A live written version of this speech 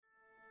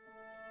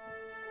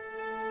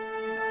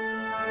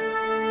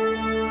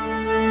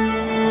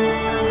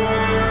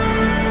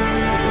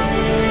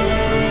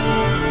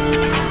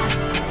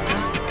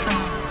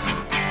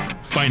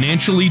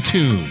financially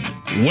tuned.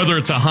 Whether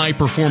it's a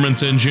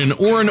high-performance engine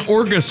or an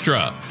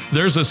orchestra,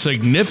 there's a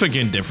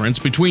significant difference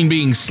between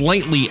being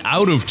slightly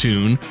out of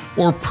tune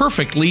or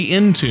perfectly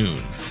in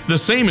tune. The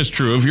same is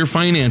true of your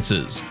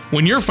finances.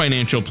 When your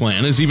financial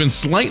plan is even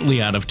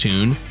slightly out of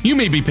tune, you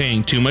may be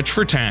paying too much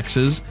for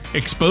taxes,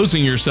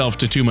 exposing yourself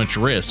to too much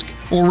risk,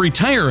 or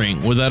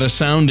retiring without a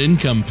sound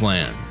income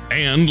plan.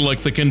 And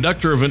like the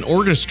conductor of an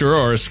orchestra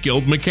or a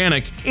skilled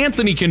mechanic,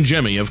 Anthony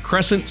Congemi of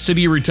Crescent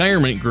City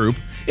Retirement Group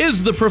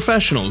is the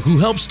professional who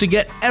helps to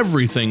get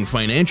everything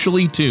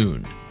financially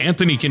tuned.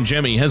 Anthony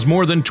Congemi has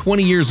more than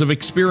 20 years of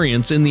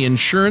experience in the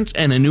insurance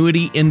and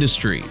annuity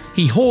industry.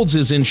 He holds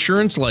his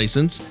insurance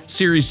license,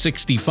 Series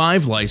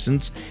 65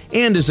 license,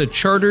 and is a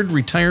chartered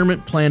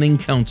retirement planning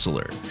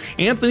counselor.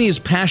 Anthony is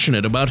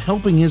passionate about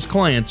helping his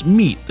clients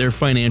meet their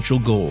financial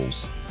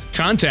goals.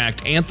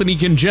 Contact Anthony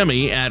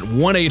Congemi at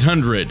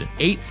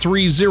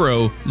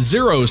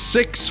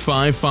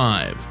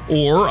 1-800-830-0655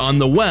 or on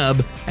the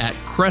web at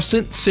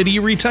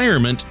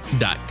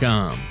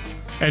crescentcityretirement.com.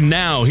 And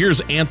now here's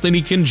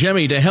Anthony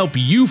Congemi to help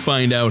you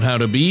find out how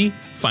to be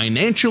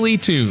financially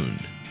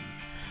tuned.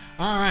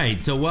 All right,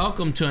 so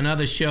welcome to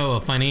another show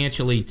of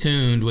Financially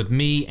Tuned with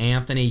me,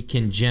 Anthony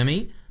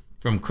Congemi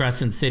from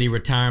Crescent City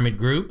Retirement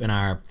Group, and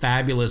our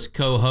fabulous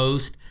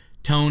co-host,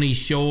 Tony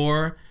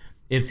Shore.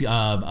 It's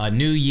a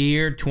new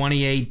year,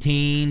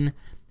 2018,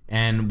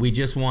 and we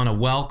just want to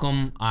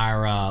welcome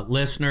our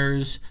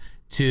listeners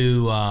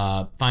to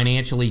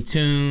Financially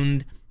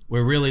Tuned.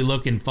 We're really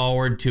looking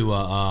forward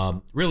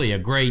to really a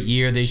great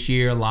year this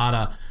year. A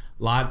lot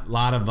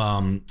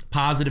of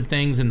positive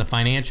things in the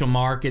financial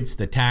markets,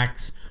 the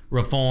tax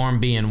reform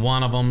being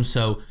one of them.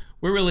 So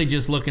we're really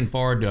just looking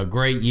forward to a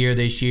great year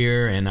this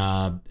year. And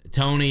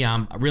Tony,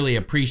 I really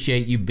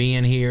appreciate you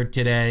being here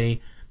today.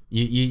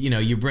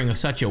 You bring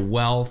such a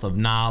wealth of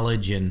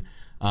knowledge and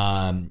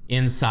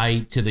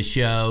insight to the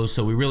show,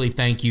 so we really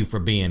thank you for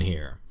being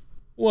here.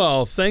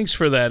 Well, thanks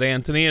for that,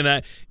 Anthony,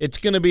 and it's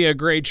going to be a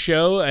great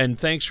show, and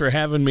thanks for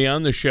having me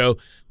on the show.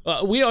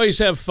 We always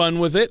have fun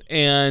with it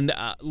and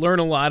learn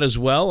a lot as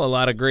well, a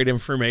lot of great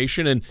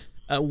information, and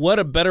what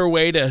a better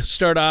way to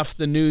start off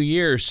the new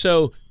year.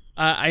 So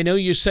I know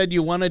you said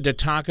you wanted to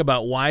talk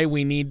about why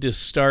we need to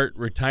start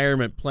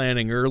retirement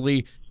planning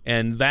early,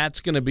 and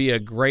that's going to be a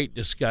great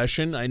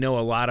discussion. I know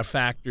a lot of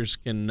factors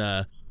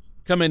can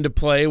come into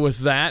play with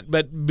that.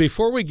 But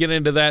before we get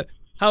into that,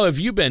 how have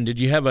you been? Did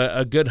you have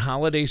a good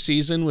holiday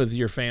season with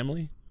your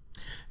family?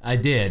 I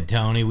did,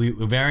 Tony. We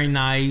were very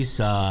nice.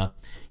 All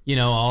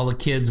the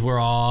kids were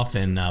off,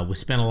 and we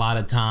spent a lot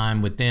of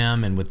time with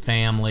them and with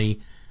family.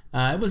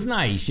 It was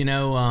nice.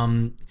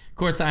 Of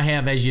course, I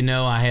have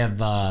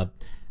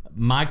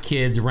my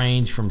kids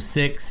range from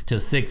 6 to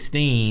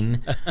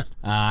 16.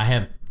 I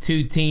have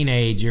 2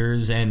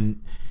 teenagers,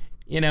 and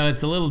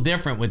it's a little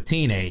different with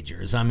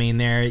teenagers. I mean,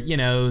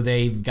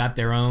 they've got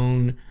their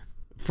own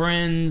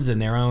friends and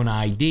their own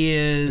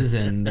ideas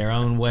and their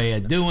own way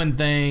of doing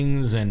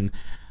things, and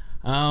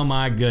oh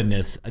my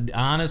goodness,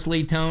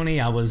 honestly, Tony,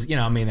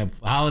 the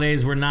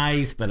holidays were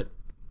nice, but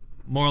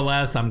more or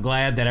less I'm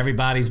glad that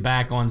everybody's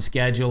back on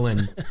schedule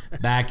and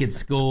back at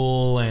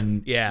school,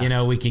 and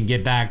we can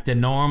get back to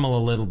normal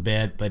a little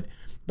bit. But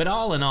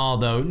all in all,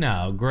 though,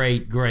 no,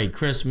 great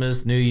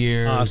Christmas, New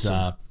Year's.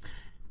 Awesome.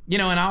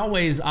 And I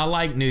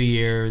like New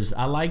Year's.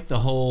 I like the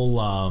whole,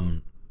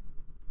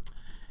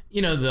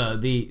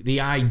 the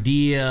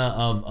idea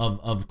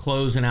of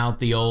closing out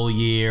the old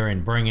year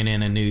and bringing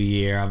in a new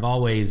year. I've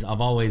always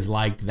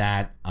liked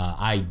that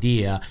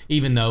idea,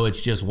 even though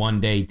it's just one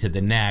day to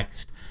the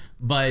next.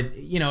 But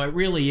it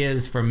really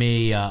is for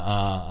me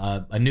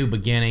a new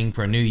beginning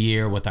for a new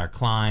year with our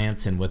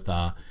clients and with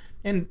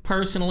and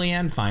personally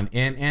and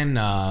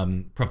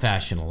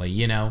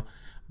professionally,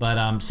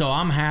 But so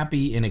I'm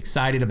happy and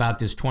excited about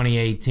this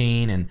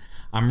 2018, and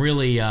I'm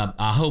really I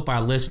hope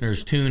our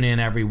listeners tune in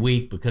every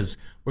week, because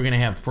we're going to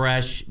have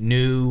fresh,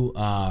 new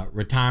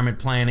retirement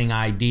planning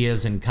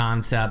ideas and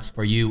concepts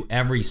for you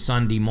every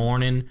Sunday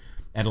morning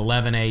at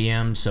 11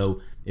 a.m.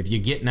 So if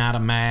you're getting out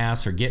of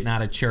Mass or getting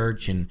out of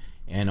church or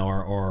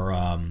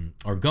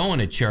going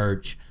to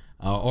church,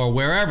 or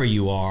wherever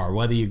you are,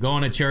 whether you're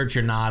going to church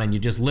or not, and you're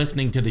just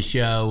listening to the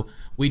show,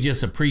 we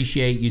just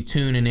appreciate you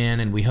tuning in,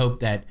 and we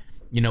hope that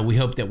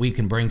we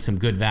can bring some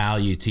good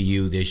value to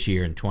you this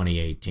year in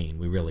 2018.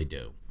 We really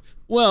do.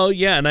 Well,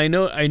 yeah, and I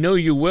know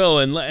you will,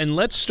 and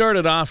let's start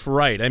it off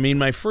right. I mean,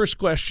 my first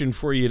question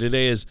for you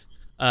today is,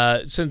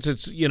 since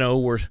it's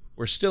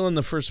we're still in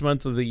the first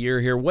month of the year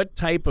here, what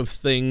type of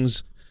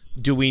things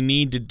do we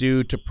need to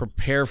do to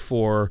prepare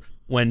for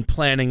when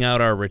planning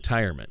out our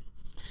retirement?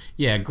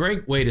 Yeah,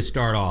 great way to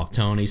start off,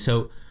 Tony.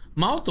 So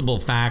multiple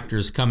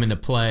factors come into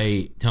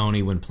play,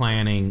 Tony, when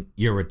planning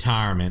your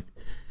retirement.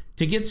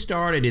 To get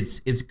started,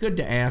 it's good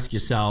to ask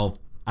yourself,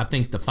 I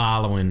think, the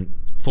following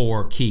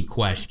 4 key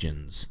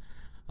questions.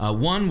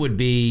 One would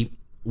be,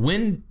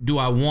 when do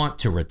I want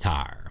to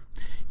retire?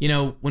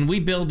 When we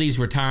build these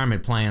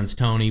retirement plans,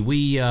 Tony,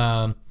 we,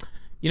 the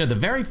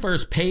very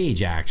first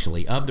page,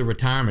 actually, of the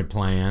retirement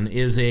plan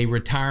is a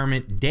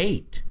retirement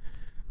date.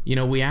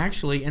 we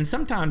actually, and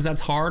sometimes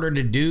that's harder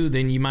to do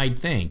than you might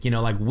think.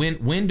 Like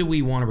when do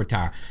we want to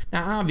retire?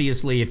 Now,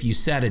 obviously, if you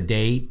set a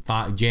date,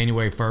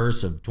 January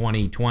 1st of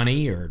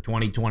 2020 or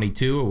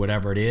 2022 or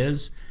whatever it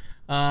is,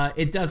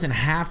 it doesn't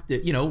have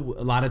to. A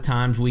lot of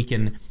times we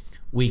can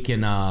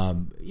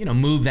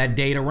move that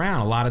date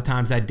around. A lot of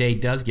times that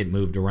date does get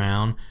moved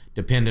around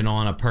depending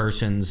on a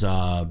person's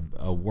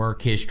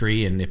work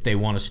history and if they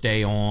want to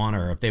stay on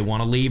or if they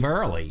want to leave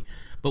early.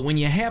 But when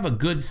you have a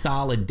good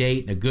solid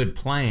date and a good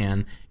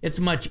plan, it's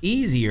much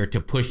easier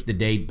to push the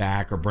date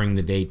back or bring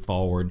the date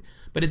forward.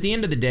 But at the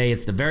end of the day,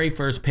 it's the very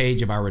first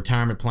page of our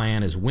retirement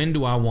plan is when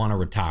do I want to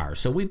retire?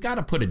 So we've got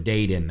to put a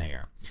date in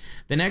there.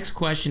 The next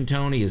question,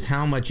 Tony, is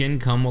how much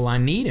income will I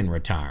need in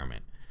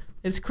retirement?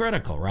 It's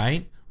critical,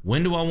 right?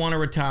 When do I want to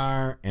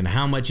retire and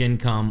how much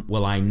income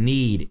will I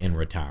need in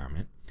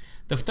retirement?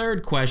 The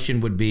third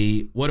question would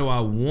be, what do I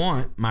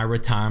want my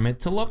retirement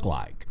to look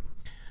like?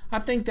 I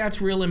think that's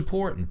real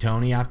important,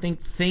 Tony. I think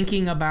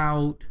thinking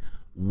about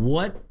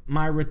what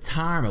my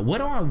retirement, what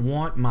do I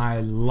want my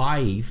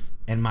life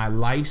and my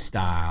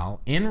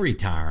lifestyle in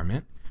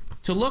retirement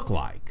to look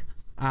like?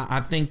 I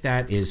think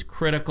that is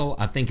critical.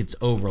 I think it's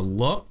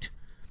overlooked.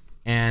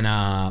 And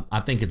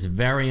I think it's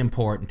very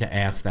important to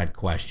ask that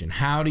question.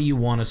 How do you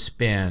want to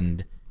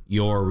spend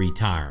your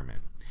retirement?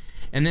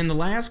 And then the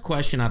last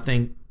question I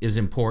think is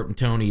important,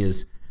 Tony,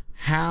 is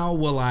how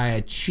will I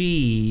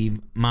achieve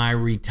my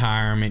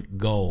retirement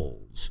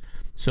goals?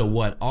 So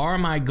what are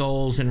my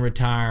goals in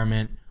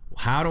retirement?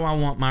 How do I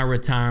want my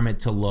retirement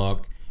to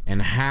look?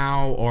 And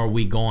how are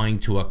we going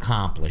to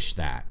accomplish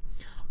that?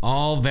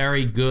 All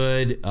very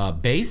good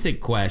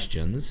basic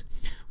questions.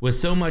 With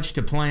so much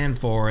to plan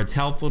for, it's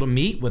helpful to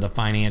meet with a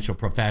financial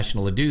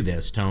professional to do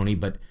this, Tony.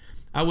 But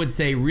I would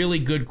say really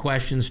good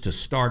questions to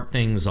start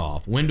things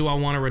off. When do I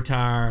want to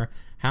retire?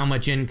 How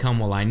much income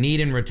will I need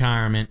in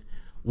retirement?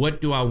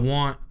 What do I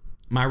want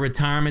my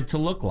retirement to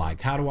look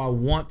like? How do I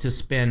want to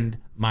spend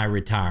my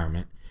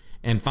retirement?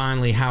 And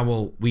finally, how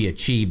will we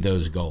achieve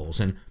those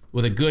goals? And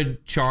with a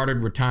good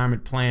chartered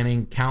retirement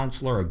planning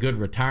counselor, a good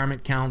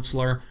retirement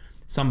counselor,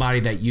 somebody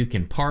that you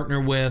can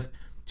partner with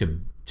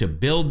to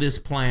build this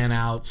plan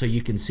out so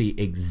you can see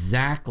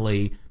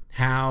exactly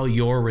how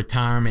your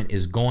retirement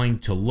is going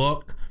to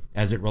look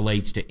as it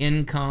relates to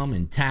income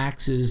and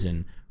taxes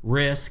and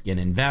risk and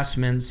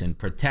investments and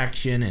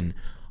protection and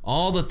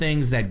all the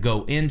things that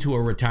go into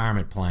a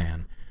retirement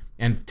plan.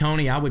 And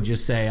Tony, I would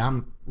just say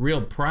I'm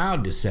real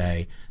proud to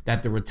say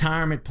that the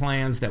retirement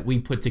plans that we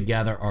put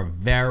together are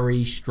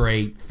very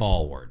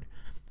straightforward.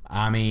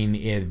 I mean,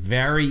 it's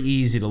very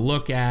easy to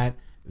look at,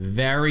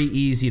 very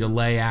easy to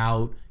lay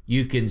out.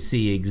 You can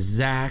see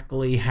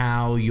exactly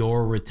how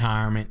your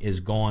retirement is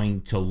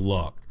going to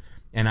look.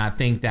 And I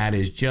think that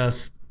is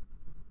just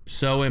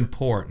so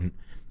important.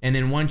 And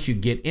then once you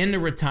get into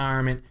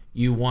retirement,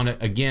 you want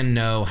to, again,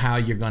 know how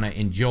you're going to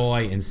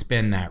enjoy and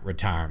spend that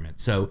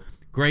retirement. So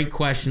great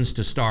questions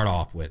to start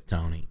off with,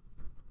 Tony.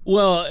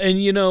 Well, and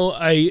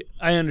I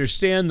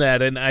understand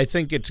that, and I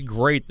think it's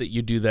great that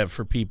you do that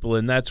for people,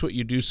 and that's what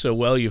you do so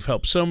well. You've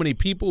helped so many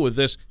people with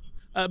this.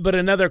 But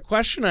another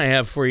question I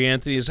have for you,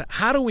 Anthony, is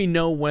how do we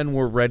know when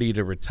we're ready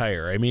to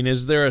retire? I mean,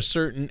 is there a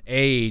certain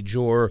age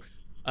or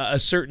a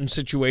certain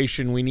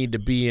situation we need to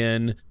be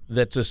in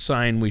that's a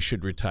sign we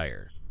should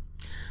retire?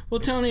 Well,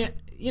 Tony, I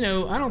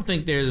don't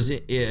think there's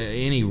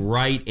any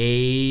right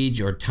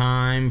age or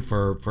time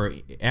for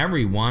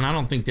everyone. I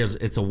don't think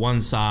it's a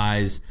one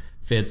size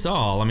fits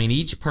all. I mean,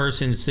 each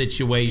person's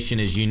situation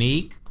is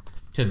unique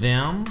to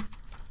them.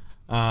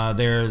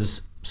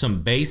 There's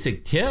some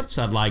basic tips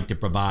I'd like to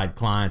provide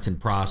clients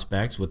and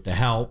prospects with the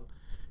help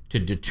to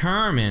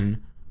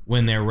determine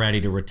when they're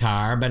ready to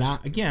retire. But I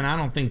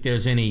don't think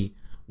there's any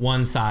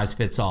one size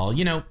fits all.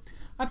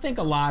 I think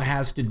a lot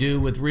has to do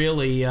with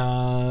really,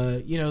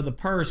 the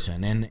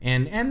person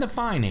and the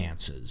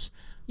finances.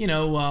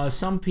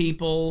 Some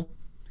people,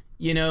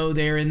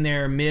 they're in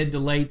their mid to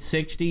late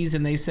 60s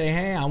and they say,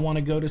 hey, I want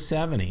to go to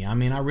 70. I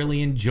mean, I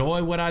really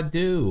enjoy what I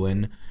do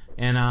and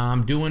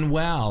I'm doing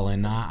well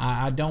and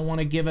I don't want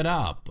to give it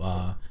up.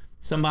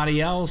 Somebody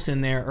else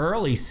in their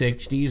early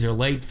 60s or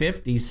late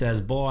 50s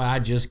says, boy, I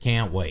just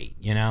can't wait.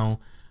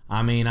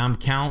 I mean, I'm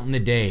counting the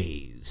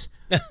days.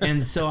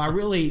 And so I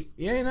really,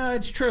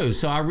 it's true.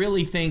 So I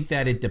really think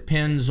that it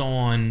depends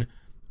on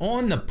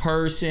the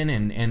person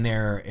and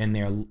their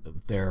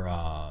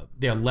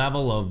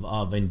level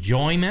of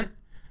enjoyment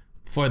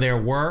for their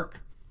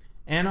work.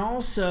 And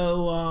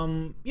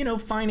also,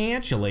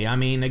 financially. I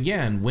mean,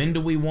 again, when do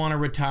we want to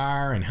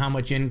retire and how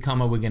much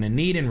income are we going to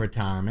need in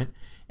retirement?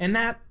 And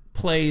that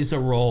plays a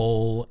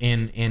role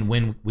in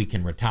when we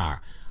can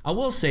retire. I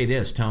will say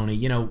this, Tony,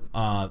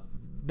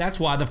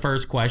 that's why the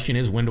first question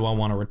is, when do I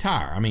want to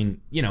retire? I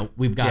mean,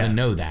 we've got to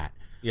know that.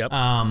 Yep.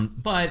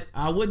 But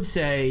I would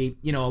say,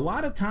 a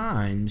lot of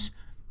times,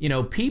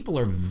 people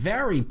are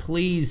very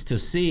pleased to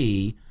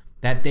see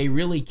that they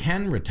really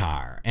can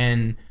retire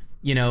and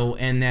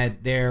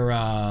that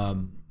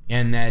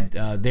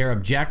their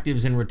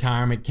objectives in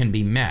retirement can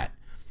be met.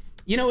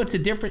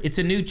 It's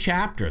a new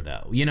chapter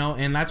though,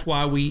 and that's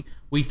why we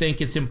we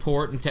think it's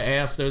important to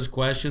ask those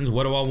questions.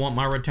 What do I want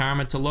my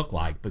retirement to look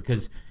like?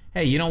 Because,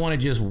 hey, you don't want to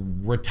just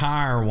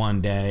retire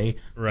one day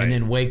and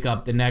then wake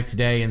up the next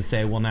day and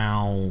say, well,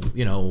 now,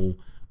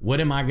 what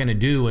am I going to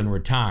do in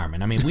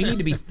retirement? I mean, we need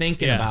to be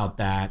thinking about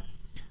that.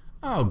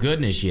 Oh,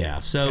 goodness, yeah.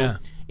 So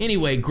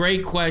anyway,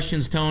 great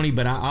questions, Tony,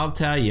 but I'll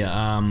tell you,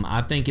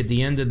 I think at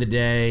the end of the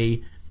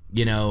day,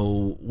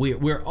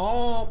 we're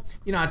all,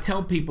 I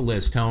tell people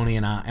this, Tony,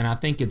 and I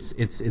think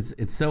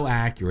it's so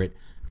accurate.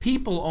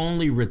 People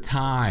only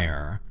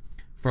retire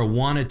for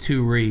one or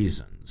two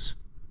reasons.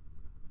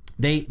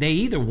 They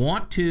either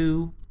want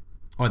to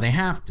or they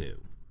have to.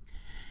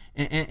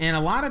 And a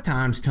lot of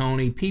times,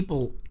 Tony,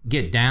 people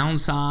get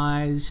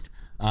downsized.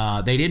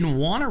 They didn't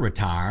want to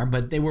retire,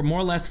 but they were more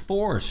or less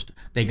forced.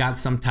 They got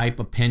some type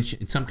of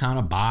pension, some kind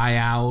of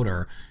buyout,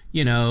 or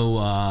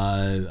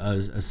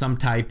some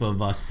type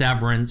of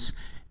severance,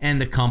 and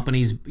the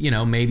company's,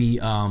 maybe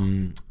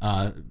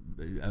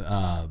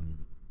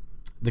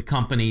the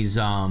company's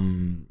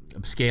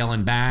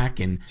scaling back,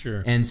 and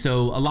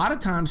so a lot of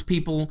times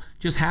people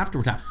just have to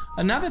retire.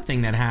 Another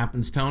thing that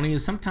happens, Tony,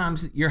 is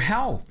sometimes your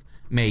health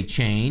may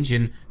change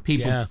and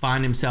people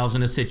find themselves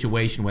in a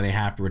situation where they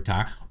have to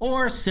retire,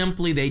 or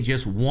simply they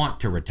just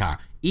want to retire.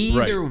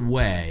 Either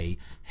way,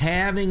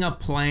 having a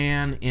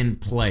plan in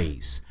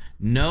place,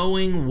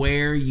 knowing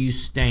where you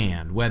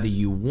stand, whether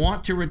you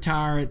want to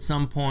retire at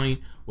some point,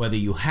 whether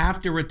you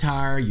have to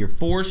retire, you're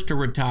forced to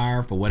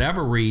retire for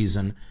whatever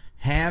reason,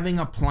 having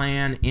a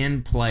plan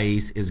in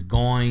place is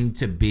going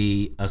to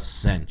be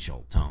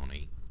essential,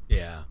 Tony.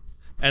 Yeah,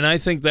 and I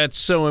think that's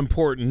so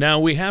important. Now,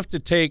 we have to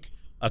take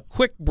a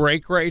quick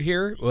break right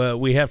here.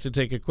 We have to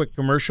take a quick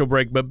commercial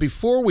break. But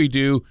before we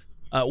do,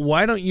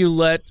 why don't you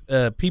let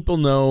people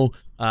know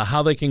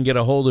how they can get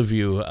a hold of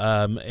you?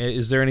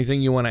 Is there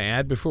anything you want to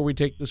add before we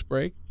take this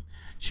break?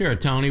 Sure,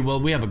 Tony. Well,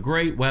 we have a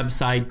great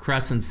website,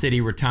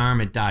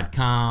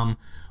 CrescentCityRetirement.com.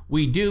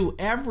 We do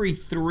every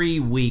 3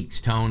 weeks,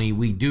 Tony,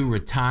 we do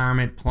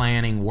retirement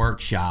planning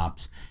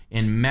workshops.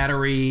 In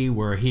Metairie,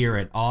 we're here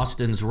at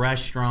Austin's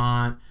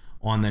Restaurant.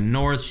 On the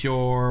North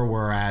Shore,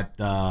 we're at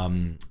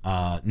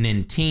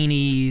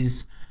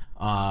Nintini's.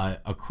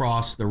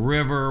 Across the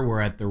river, we're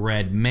at the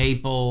Red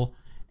Maple.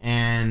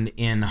 And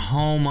in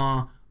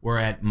Houma, we're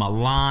at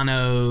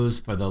Milano's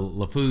for the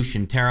Lafourche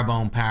and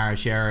Terrebonne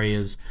Parish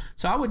areas.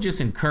 So I would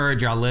just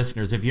encourage our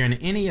listeners, if you're in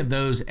any of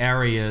those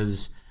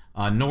areas,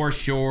 North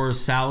Shore,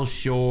 South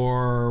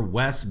Shore,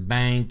 West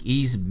Bank,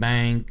 East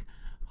Bank,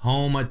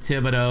 Houma,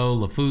 Thibodaux,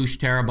 Lafourche,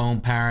 Terrebonne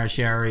Parish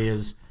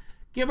areas,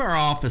 give our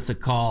office a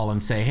call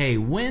and say, hey,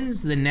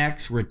 when's the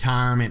next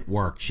retirement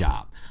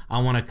workshop?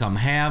 I want to come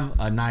have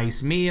a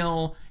nice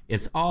meal.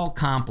 It's all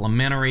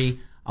complimentary.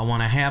 I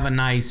want to have a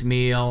nice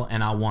meal,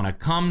 and I want to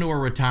come to a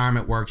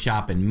retirement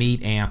workshop and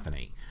meet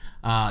Anthony.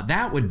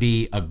 That would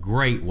be a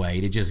great way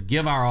to just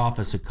give our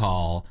office a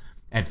call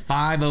at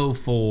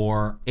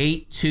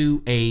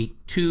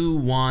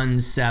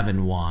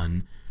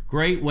 504-828-2171.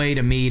 Great way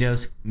to meet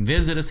us.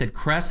 Visit us at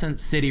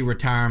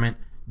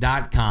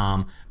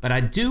CrescentCityRetirement.com. But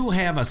I do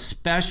have a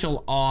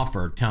special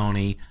offer,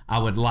 Tony, I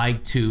would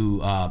like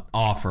to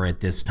offer at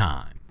this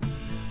time.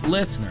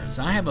 Listeners,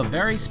 I have a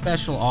very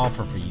special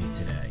offer for you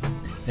today.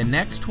 The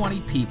next 20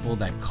 people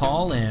that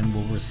call in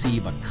will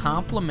receive a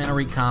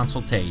complimentary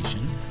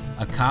consultation,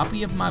 a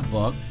copy of my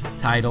book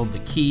titled The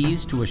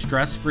Keys to a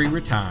Stress-Free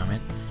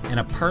Retirement, and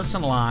a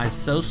personalized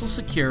Social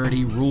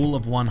Security Rule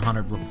of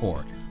 100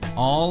 report,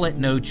 all at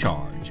no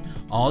charge.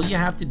 All you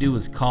have to do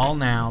is call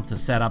now to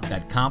set up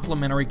that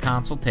complimentary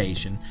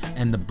consultation,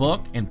 and the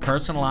book and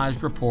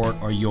personalized report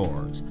are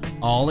yours,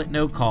 all at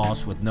no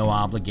cost with no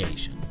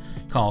obligation.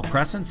 Call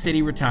Crescent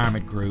City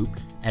Retirement Group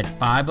at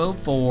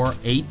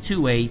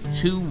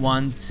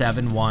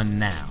 504-828-2171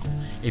 now.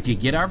 If you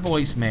get our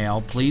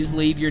voicemail, please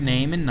leave your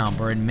name and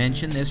number and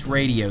mention this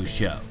radio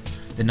show.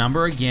 The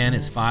number again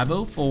is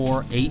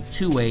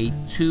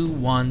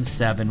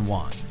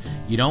 504-828-2171.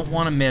 You don't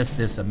want to miss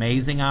this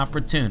amazing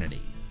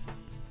opportunity.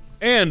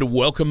 And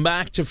welcome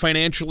back to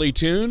Financially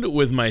Tuned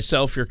with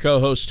myself, your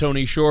co-host,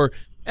 Tony Shore,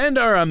 and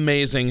our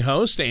amazing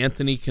host,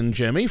 Anthony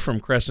Congemi from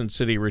Crescent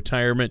City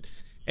Retirement.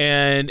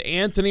 And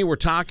Anthony, we're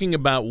talking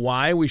about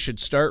why we should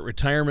start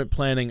retirement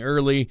planning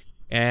early,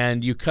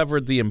 and you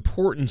covered the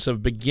importance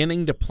of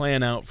beginning to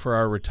plan out for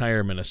our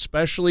retirement,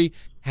 especially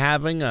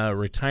having a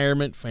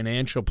retirement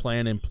financial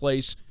plan in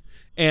place.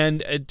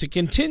 And to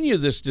continue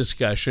this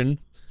discussion,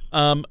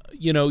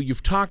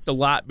 you've talked a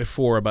lot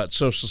before about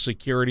Social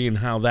Security and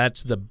how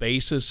that's the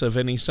basis of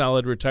any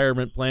solid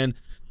retirement plan,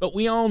 but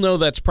we all know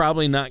that's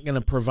probably not going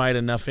to provide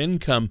enough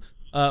income.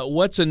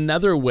 What's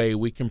another way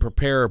we can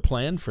prepare or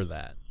plan for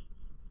that?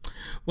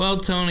 Well,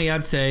 Tony,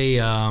 I'd say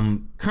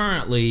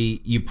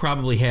currently you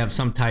probably have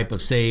some type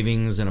of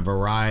savings and a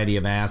variety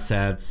of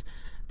assets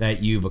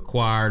that you've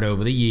acquired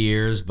over the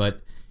years,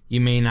 but you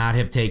may not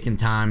have taken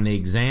time to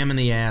examine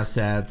the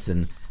assets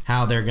and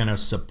how they're going to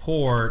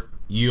support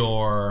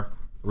your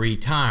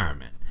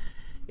retirement.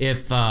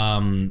 If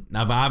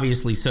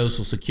obviously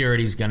Social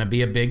Security is going to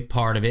be a big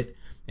part of it,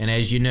 And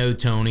as you know,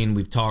 Tony, and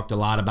we've talked a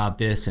lot about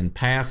this in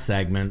past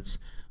segments,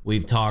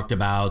 we've talked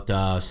about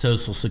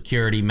Social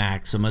Security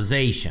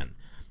maximization.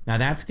 Now,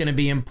 that's going to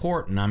be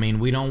important. I mean,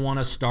 we don't want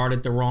to start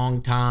at the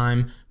wrong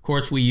time. Of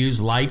course, we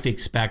use life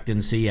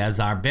expectancy as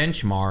our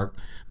benchmark,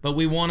 but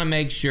we want to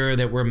make sure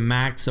that we're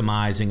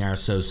maximizing our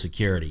Social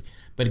Security.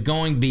 But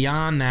going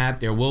beyond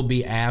that, there will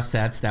be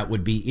assets that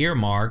would be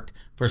earmarked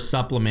for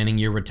supplementing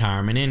your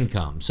retirement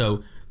income.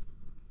 So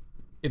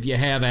if you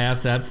have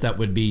assets that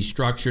would be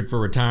structured for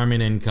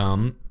retirement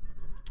income,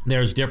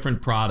 there's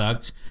different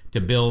products to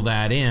build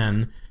that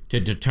in to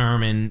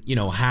determine,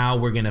 how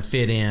we're going to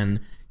fit in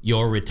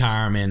your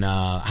retirement,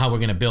 how we're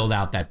going to build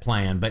out that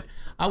plan. But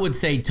I would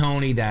say,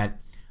 Tony, that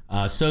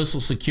Social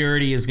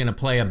Security is going to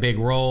play a big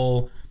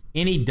role.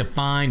 Any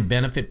defined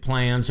benefit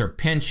plans or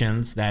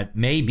pensions that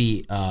may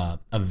be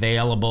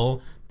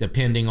available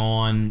depending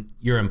on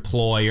your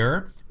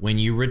employer when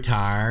you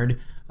retired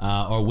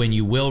or when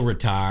you will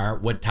retire,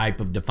 what type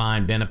of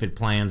defined benefit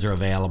plans are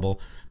available.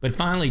 But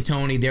finally,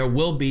 Tony, there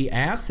will be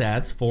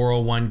assets,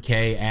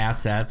 401k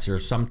assets or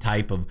some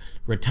type of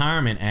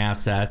retirement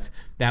assets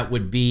that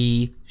would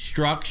be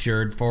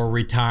structured for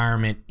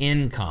retirement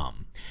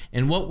income.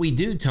 And what we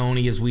do,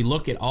 Tony, is we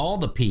look at all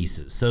the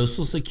pieces,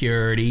 Social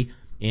Security,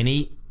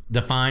 any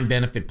defined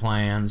benefit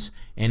plans,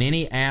 and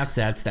any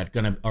assets that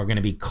are going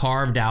to be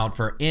carved out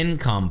for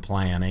income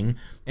planning,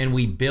 and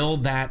we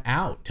build that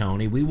out,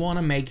 Tony. We want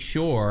to make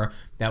sure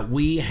that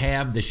we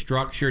have the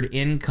structured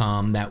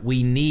income that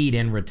we need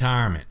in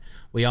retirement.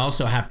 We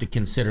also have to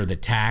consider the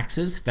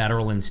taxes,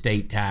 federal and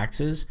state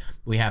taxes.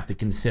 We have to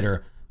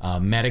consider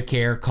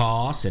Medicare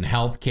costs and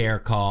health care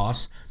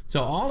costs.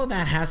 So all of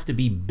that has to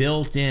be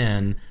built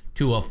in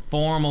to a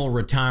formal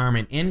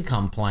retirement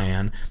income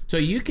plan so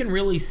you can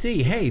really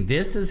see, hey,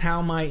 this is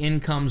how my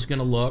income's going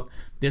to look.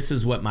 This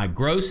is what my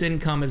gross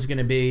income is going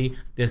to be.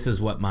 This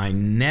is what my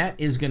net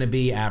is going to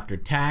be after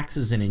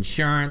taxes and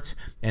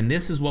insurance. And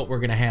this is what we're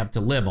going to have to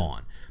live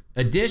on.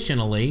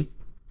 Additionally,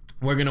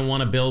 we're going to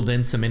want to build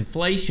in some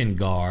inflation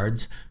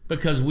guards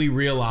because we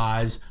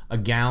realize a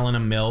gallon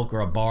of milk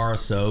or a bar of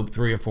soap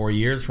 3 or 4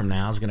 years from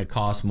now is going to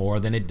cost more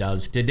than it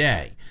does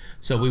today.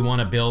 So we want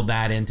to build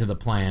that into the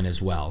plan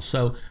as well.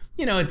 So,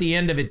 at the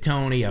end of it,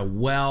 Tony, a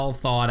well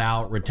thought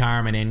out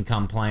retirement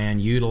income plan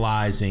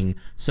utilizing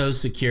Social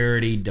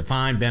Security,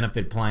 defined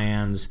benefit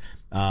plans,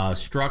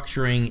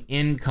 structuring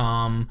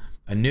income,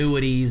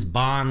 annuities,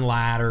 bond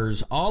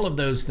ladders, all of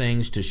those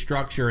things to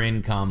structure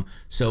income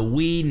so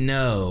we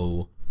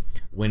know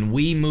when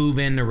we move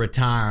into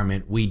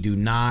retirement, we do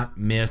not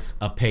miss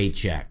a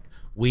paycheck.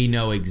 We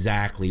know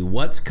exactly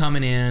what's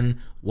coming in,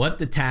 what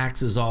the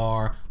taxes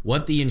are,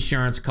 what the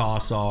insurance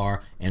costs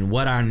are, and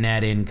what our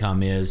net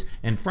income is.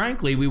 And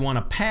frankly, we want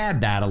to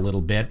pad that a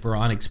little bit for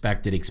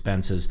unexpected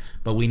expenses,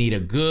 but we need a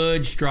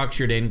good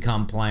structured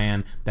income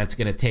plan that's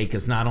going to take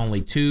us not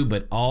only to,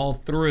 but all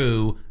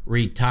through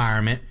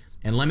retirement.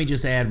 And let me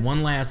just add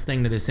one last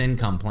thing to this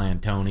income plan,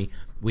 Tony.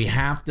 We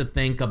have to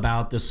think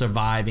about the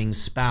surviving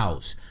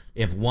spouse.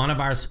 If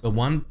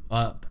one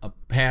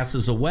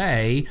passes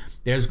away,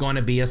 there's going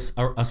to be a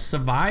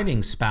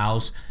surviving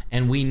spouse,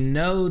 and we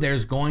know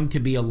there's going to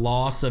be a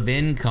loss of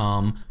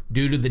income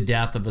due to the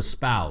death of a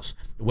spouse,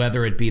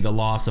 whether it be the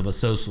loss of a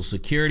Social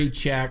Security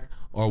check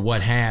or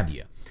what have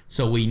you.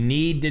 So we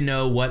need to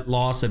know what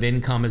loss of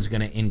income is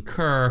going to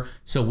incur.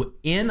 So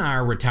in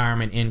our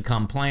retirement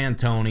income plan,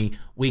 Tony,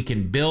 we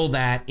can build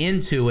that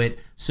into it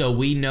so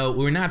we know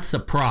we're not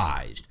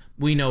surprised.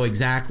 We know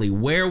exactly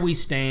where we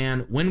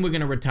stand, when we're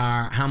going to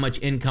retire, how much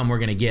income we're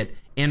going to get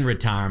in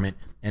retirement,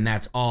 and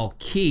that's all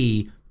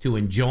key to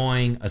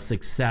enjoying a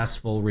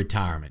successful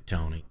retirement,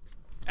 Tony.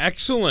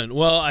 Excellent.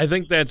 Well, I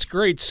think that's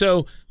great.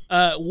 So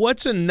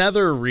what's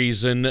another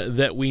reason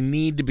that we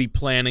need to be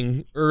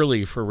planning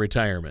early for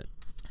retirement?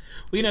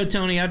 Well,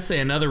 Tony, I'd say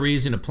another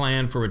reason to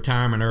plan for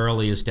retirement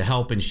early is to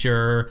help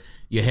ensure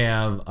you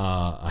have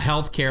a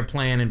health care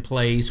plan in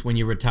place when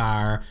you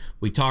retire.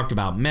 We talked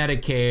about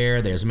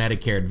Medicare. There's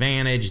Medicare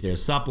Advantage.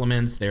 There's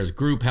supplements. There's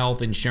group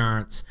health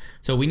insurance.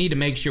 So we need to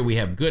make sure we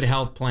have good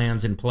health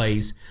plans in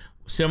place.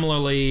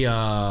 Similarly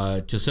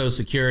to Social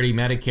Security,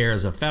 Medicare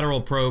is a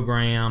federal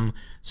program,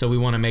 so we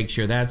want to make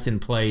sure that's in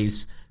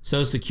place.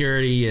 Social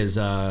Security is,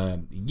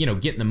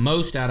 getting the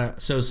most out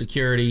of Social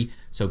Security,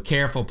 so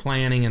careful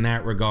planning in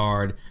that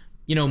regard.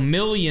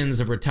 Millions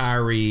of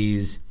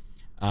retirees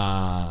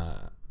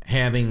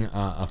having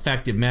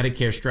effective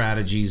Medicare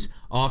strategies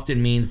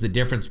often means the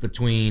difference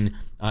between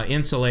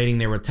insulating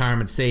their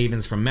retirement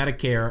savings from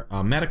Medicare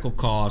medical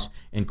costs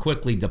and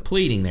quickly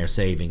depleting their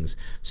savings.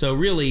 So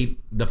really,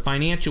 the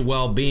financial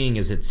well-being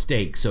is at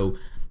stake. So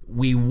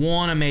we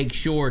want to make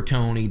sure,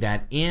 Tony,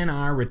 that in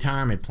our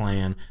retirement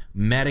plan,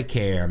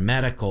 Medicare,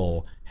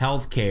 medical,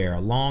 health care,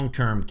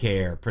 long-term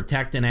care,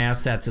 protecting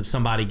assets if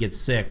somebody gets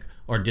sick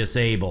or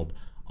disabled,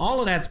 all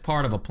of that's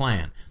part of a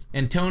plan.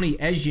 And Tony,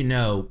 as you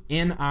know,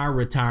 in our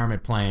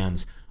retirement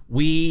plans,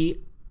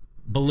 we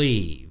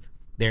believe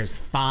there's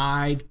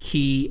 5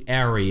 key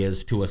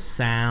areas to a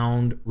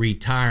sound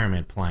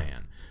retirement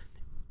plan: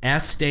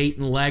 estate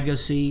and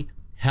legacy,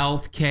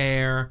 health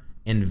care,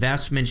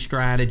 investment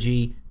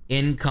strategy,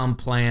 income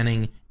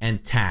planning,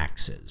 and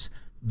taxes.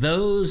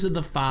 Those are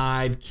the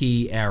 5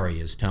 key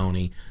areas,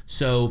 Tony.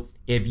 So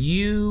if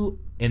you,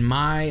 in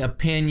my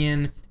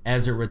opinion,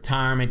 as a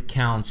retirement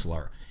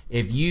counselor,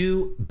 if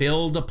you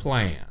build a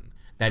plan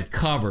that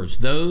covers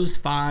those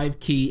 5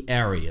 key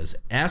areas,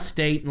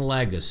 estate and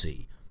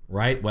legacy,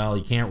 right? Well,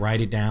 you can't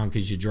write it down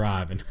because you're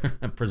driving,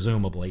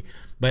 presumably.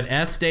 But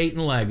estate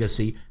and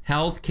legacy,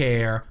 health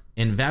care,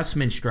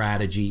 investment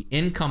strategy,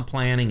 income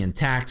planning, and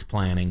tax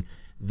planning,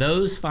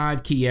 those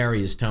 5 key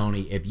areas,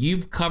 Tony, if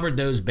you've covered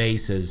those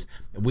bases,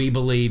 we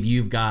believe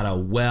you've got a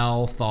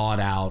well thought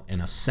out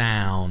and a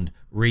sound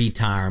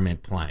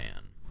retirement plan.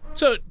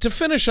 So to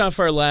finish off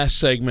our last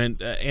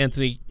segment,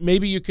 Anthony,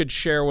 maybe you could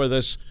share with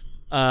us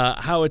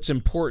how it's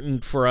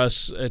important for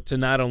us to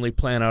not only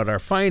plan out our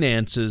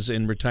finances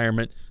in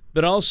retirement,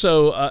 but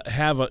also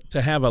have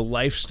a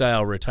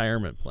lifestyle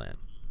retirement plan.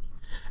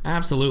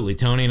 Absolutely,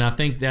 Tony, and I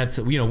think that's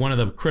one of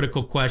the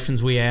critical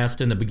questions we asked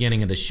in the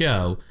beginning of the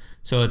show.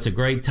 So it's a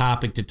great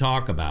topic to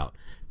talk about.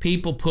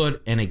 People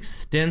put an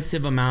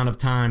extensive amount of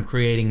time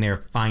creating their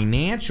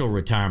financial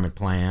retirement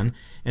plan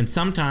and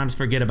sometimes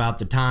forget about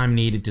the time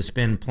needed to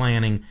spend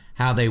planning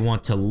how they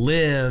want to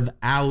live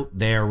out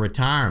their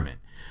retirement.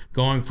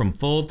 Going from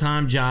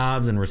full-time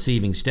jobs and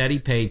receiving steady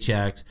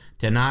paychecks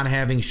to not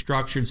having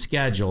structured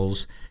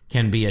schedules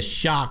can be a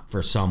shock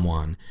for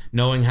someone.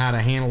 Knowing how to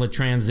handle a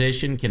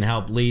transition can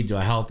help lead to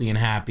a healthy and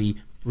happy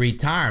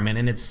retirement.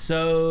 And it's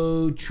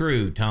so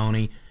true,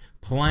 Tony.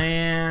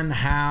 Plan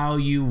how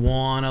you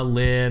want to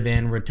live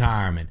in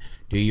retirement.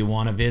 Do you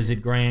want to visit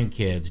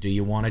grandkids? Do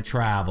you want to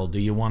travel? Do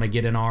you want to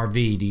get an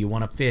RV? Do you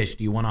want to fish?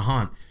 Do you want to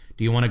hunt?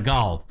 Do you want to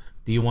golf?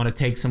 Do you want to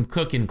take some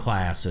cooking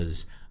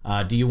classes?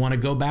 Do you want to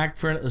go back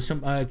for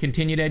some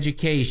continued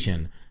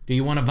education? Do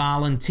you want to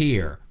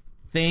volunteer?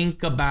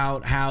 Think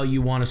about how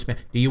you want to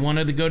spend. Do you want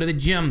to go to the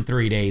gym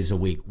 3 days a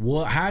week?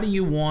 How do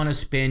you want to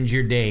spend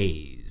your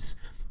days?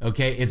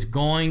 Okay, it's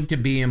going to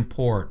be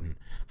important.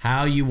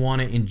 How you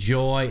want to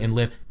enjoy and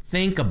live.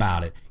 Think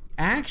about it.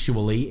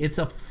 Actually, it's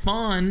a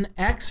fun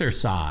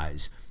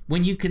exercise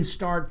when you can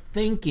start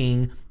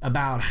thinking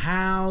about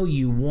how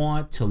you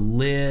want to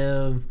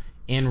live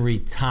in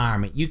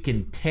retirement. You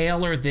can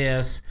tailor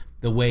this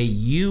the way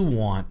you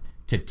want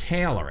to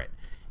tailor it.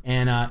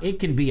 And it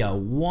can be a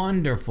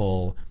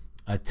wonderful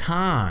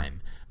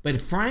time. But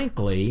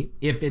frankly,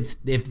 if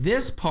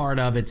this part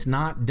of it's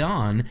not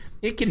done,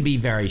 it can be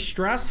very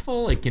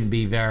stressful. It can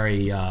be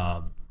very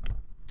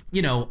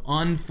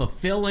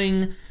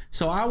unfulfilling.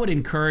 So I would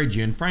encourage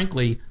you, and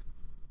frankly,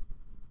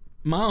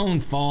 my own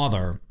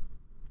father,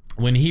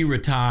 when he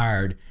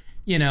retired,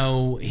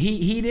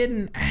 he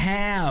didn't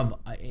have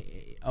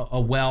a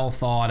well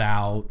thought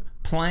out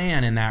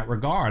plan in that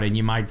regard. And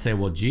you might say,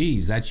 well,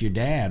 geez, that's your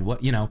dad.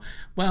 Well,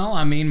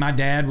 I mean, my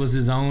dad was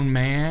his own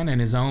man and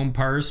his own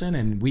person,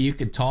 and you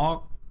could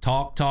talk,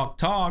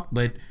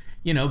 but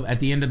at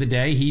the end of the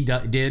day, he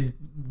did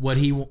what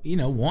he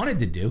wanted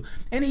to do,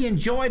 and he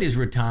enjoyed his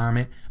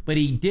retirement, but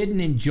he didn't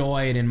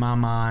enjoy it in my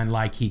mind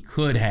like he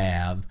could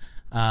have,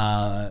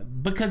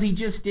 because he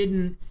just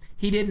didn't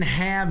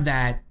have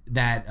that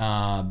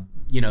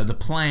the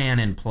plan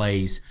in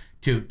place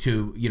to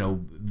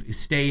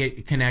stay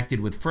connected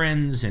with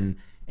friends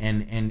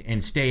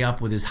and stay up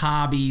with his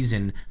hobbies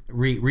and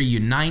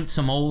reunite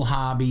some old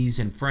hobbies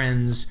and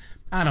friends.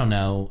 I don't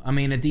know. I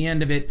mean, at the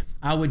end of it,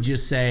 I would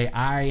just say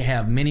I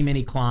have many,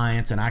 many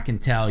clients, and I can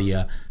tell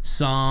you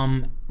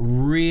some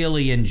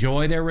really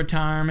enjoy their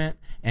retirement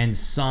and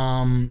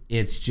some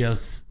it's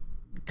just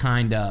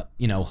kind of,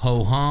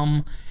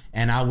 ho-hum.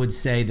 And I would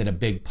say that a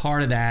big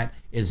part of that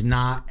is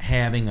not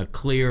having a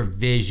clear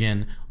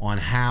vision on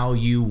how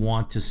you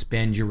want to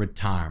spend your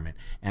retirement.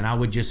 And I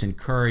would just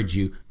encourage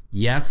you,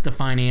 yes, the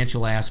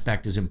financial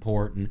aspect is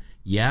important.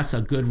 Yes,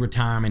 a good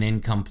retirement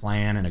income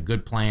plan and a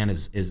good plan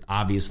is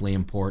obviously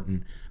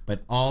important,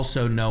 but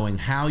also knowing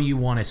how you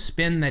want to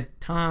spend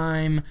that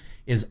time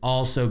is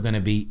also going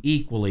to be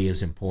equally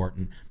as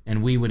important.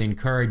 And we would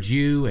encourage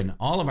you and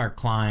all of our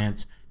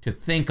clients to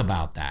think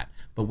about that.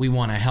 But we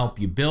want to help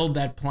you build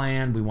that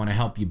plan. We want to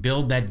help you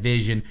build that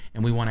vision,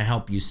 and we want to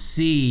help you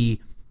see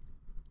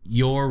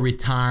your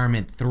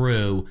retirement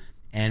through.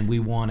 And we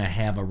want to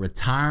have a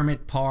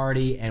retirement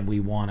party, and we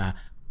want to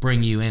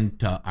bring you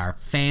into our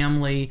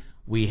family.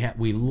 We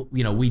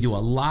do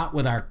a lot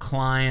with our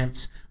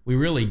clients. We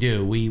really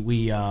do.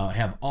 We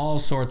have all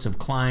sorts of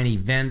client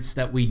events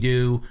that we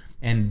do,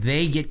 and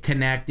they get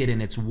connected,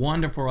 and it's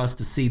wonderful for us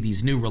to see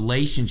these new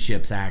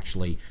relationships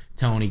actually,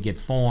 Tony, get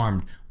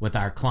formed with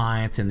our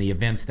clients and the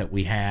events that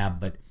we have.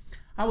 But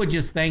I would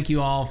just thank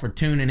you all for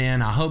tuning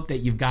in. I hope that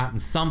you've gotten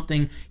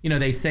something.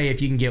 They say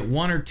if you can get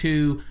one or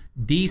two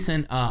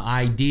decent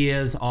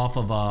ideas off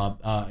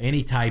of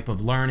any type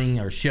of learning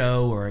or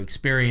show or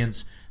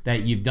experience,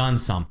 that you've done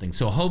something.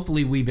 So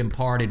hopefully we've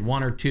imparted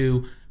one or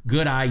two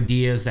good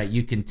ideas that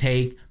you can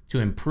take to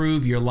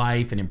improve your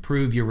life and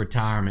improve your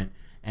retirement.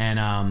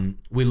 And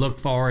we look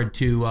forward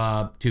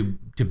to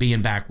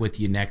being back with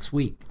you next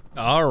week.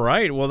 All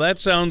right. Well, that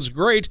sounds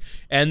great.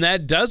 And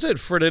that does it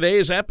for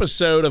today's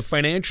episode of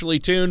Financially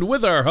Tuned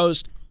with our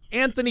host,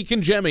 Anthony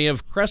Congemi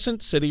of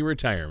Crescent City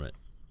Retirement.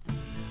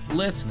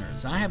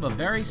 Listeners, I have a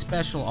very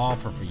special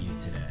offer for you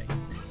today.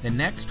 The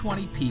next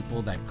 20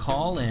 people that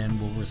call in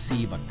will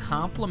receive a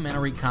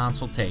complimentary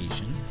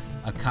consultation,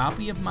 a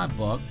copy of my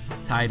book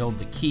titled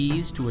The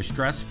Keys to a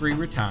Stress-Free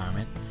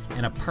Retirement,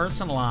 and a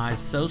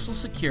personalized Social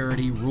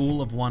Security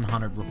Rule of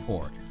 100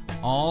 report,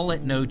 all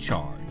at no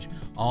charge.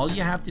 All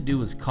you have to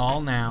do is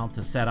call now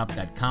to set up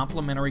that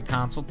complimentary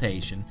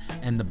consultation,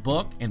 and the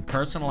book and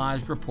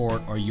personalized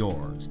report are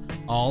yours,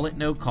 all at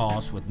no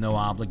cost with no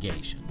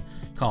obligation.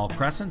 Call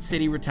Crescent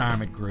City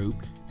Retirement Group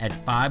at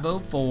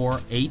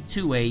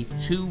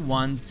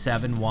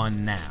 504-828-2171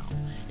 now.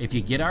 If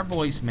you get our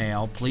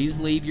voicemail, please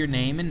leave your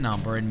name and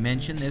number and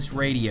mention this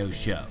radio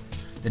show.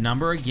 The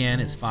number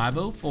again is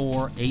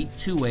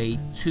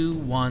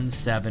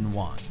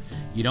 504-828-2171.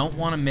 You don't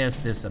want to miss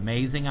this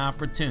amazing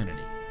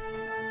opportunity.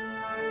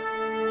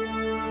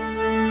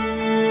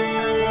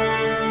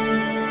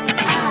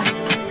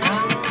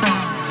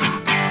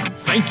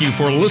 Thank you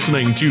for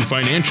listening to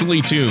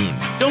Financially Tuned.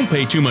 Don't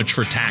pay too much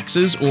for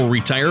taxes or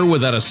retire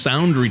without a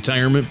sound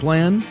retirement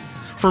plan.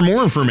 For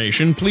more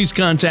information, please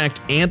contact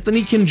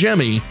Anthony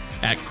Congemi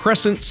at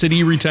Crescent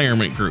City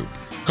Retirement Group.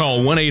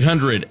 Call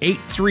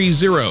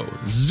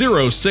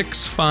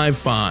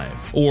 1-800-830-0655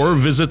 or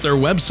visit their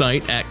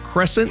website at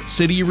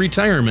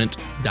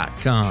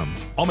crescentcityretirement.com.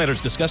 All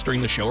matters discussed during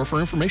the show are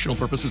for informational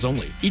purposes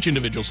only. Each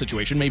individual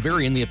situation may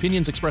vary, and the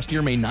opinions expressed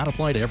here may not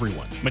apply to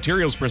everyone.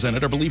 Materials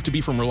presented are believed to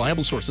be from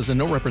reliable sources, and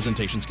no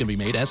representations can be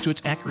made as to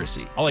its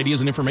accuracy. All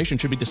ideas and information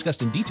should be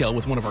discussed in detail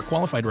with one of our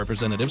qualified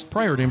representatives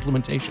prior to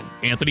implementation.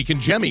 Anthony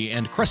Congemi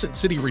and Crescent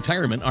City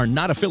Retirement are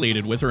not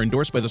affiliated with or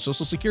endorsed by the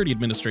Social Security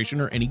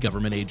Administration or any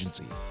government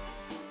agency.